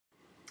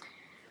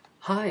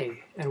Hi,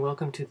 and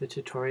welcome to the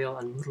tutorial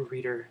on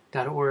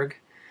MoodleReader.org,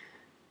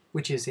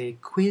 which is a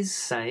quiz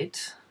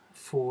site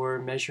for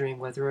measuring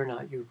whether or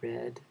not you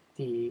read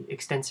the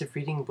extensive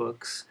reading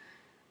books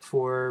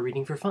for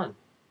Reading for Fun,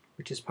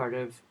 which is part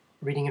of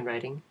Reading and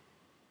Writing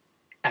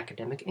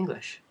Academic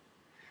English.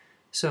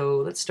 So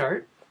let's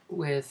start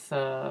with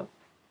the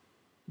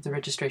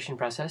registration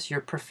process.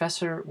 Your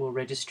professor will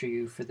register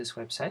you for this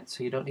website,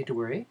 so you don't need to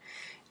worry.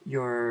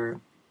 Your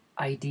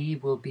ID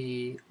will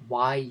be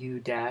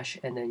YU-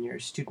 and then your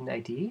student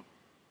ID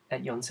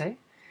at Yonsei,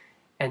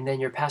 and then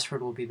your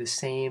password will be the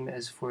same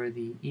as for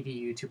the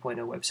EDU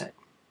 2.0 website.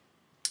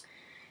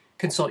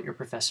 Consult your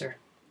professor.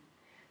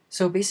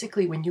 So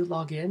basically, when you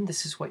log in,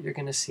 this is what you're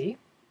going to see.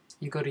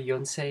 You go to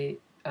Yonsei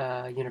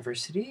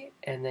University,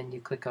 and then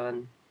you click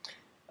on,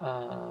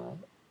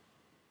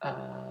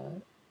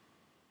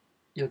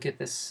 you'll get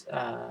this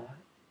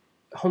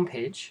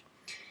homepage.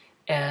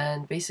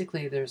 And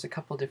basically, there's a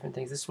couple different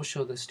things. This will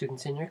show the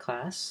students in your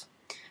class.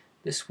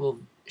 This will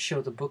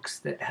show the books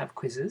that have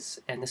quizzes,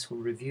 and this will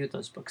review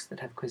those books that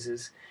have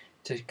quizzes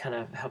to kind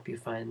of help you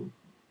find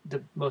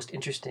the most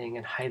interesting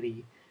and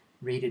highly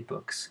rated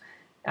books.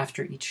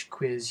 After each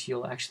quiz,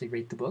 you'll actually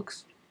rate the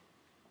books.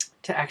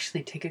 To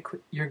actually take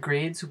your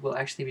grades will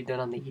actually be done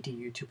on the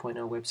EDU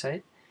 2.0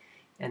 website,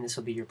 and this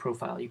will be your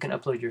profile. You can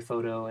upload your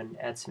photo and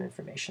add some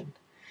information.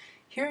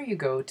 Here you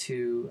go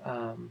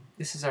to,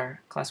 this is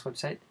our class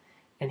website,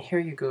 and here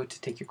you go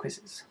to take your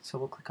quizzes. So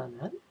we'll click on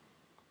that.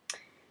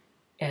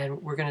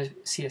 And we're going to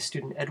see a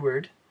student,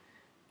 Edward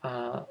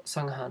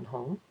Sunghan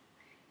Hong.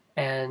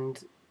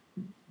 And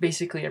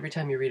basically, every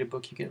time you read a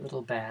book, you get a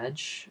little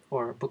badge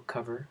or a book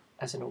cover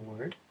as an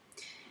award.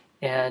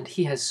 And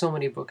he has so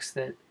many books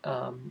that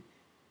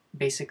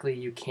basically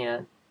you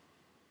can't,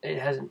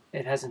 it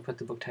hasn't put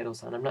the book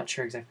titles on. I'm not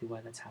sure exactly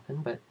why that's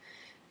happened, but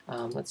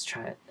let's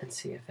try it and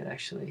see if it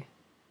actually,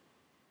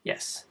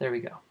 yes, there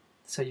we go.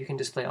 So you can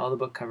display all the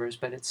book covers,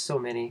 but it's so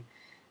many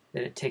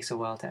that it takes a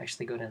while to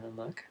actually go down and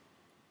look.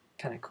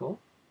 Kind of cool.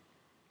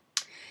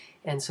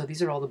 And so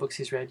these are all the books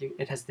he's read.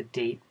 It has the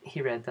date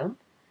he read them,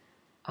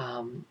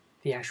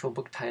 the actual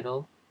book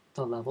title,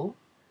 the level,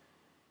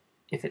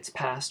 if it's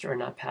passed or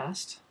not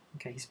passed.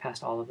 Okay, he's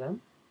passed all of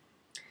them.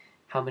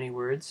 How many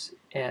words,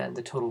 and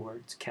the total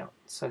words count.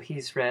 So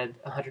he's read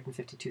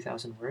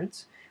 152,000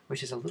 words,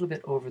 which is a little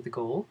bit over the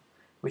goal,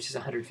 which is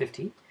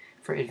 150.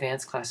 For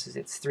advanced classes,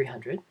 it's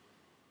 300.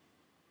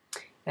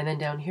 And then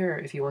down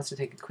here, if he wants to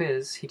take a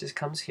quiz, he just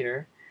comes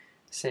here,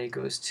 say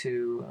goes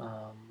to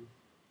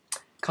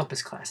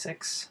Compass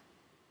Classics,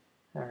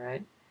 all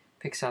right,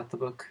 picks out the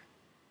book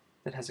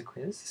that has a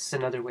quiz. This is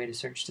another way to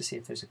search to see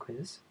if there's a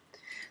quiz.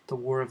 The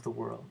War of the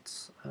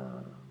Worlds.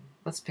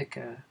 Let's pick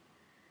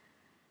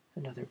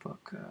another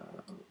book,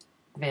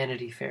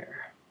 Vanity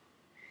Fair,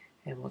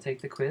 and we'll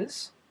take the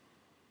quiz.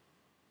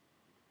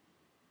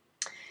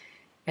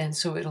 And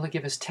so it'll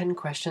give us 10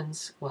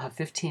 questions. We'll have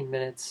 15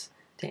 minutes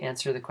to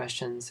answer the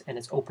questions, and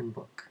it's open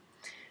book.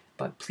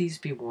 But please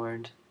be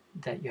warned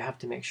that you have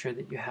to make sure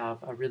that you have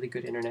a really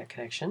good internet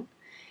connection,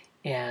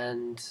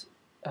 and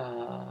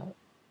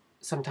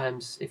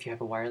sometimes if you have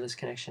a wireless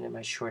connection it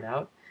might short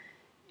out,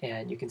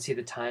 and you can see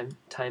the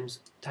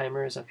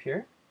timer is up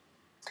here,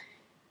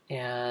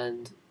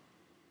 and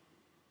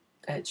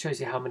it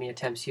shows you how many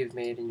attempts you've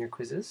made in your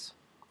quizzes.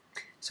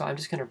 So I'm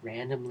just going to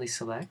randomly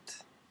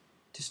select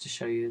just to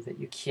show you that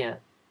you can't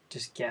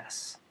just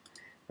guess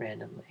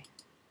randomly.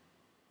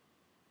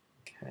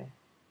 Okay,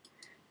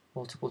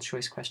 multiple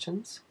choice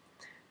questions.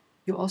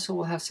 You also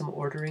will have some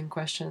ordering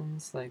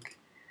questions, like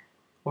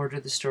order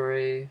the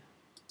story.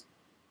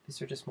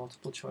 These are just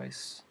multiple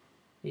choice,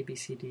 A, B,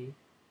 C, D.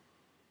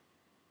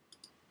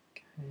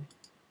 Okay.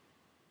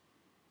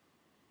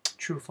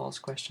 True, false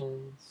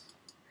questions.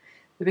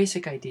 The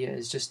basic idea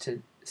is just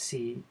to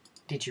see,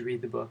 did you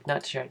read the book?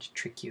 Not to try to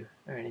trick you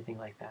or anything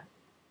like that.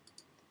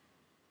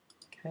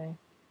 Okay.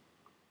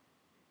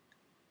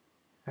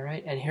 All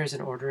right, and here's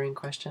an ordering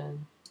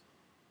question.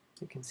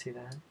 You can see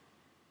that.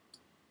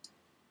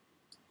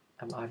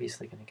 I'm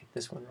obviously going to get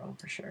this one wrong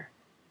for sure.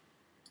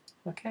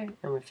 Okay,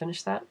 and we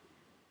finished that.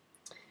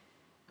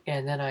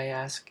 And then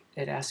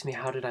it asked me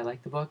how did I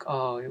like the book?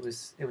 Oh, it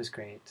was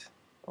great.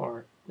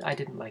 Or I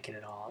didn't like it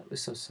at all. It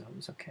was so-so. It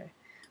was okay.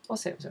 I'll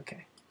say it was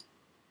okay.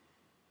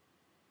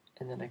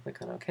 And then I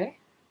click on OK.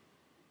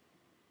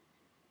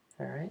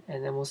 All right,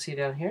 and then we'll see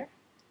down here.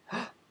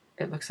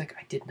 It looks like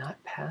I did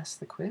not pass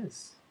the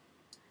quiz.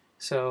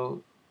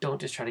 So don't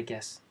just try to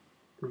guess.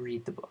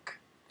 Read the book.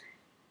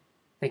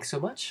 Thanks so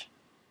much.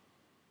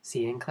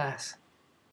 See you in class.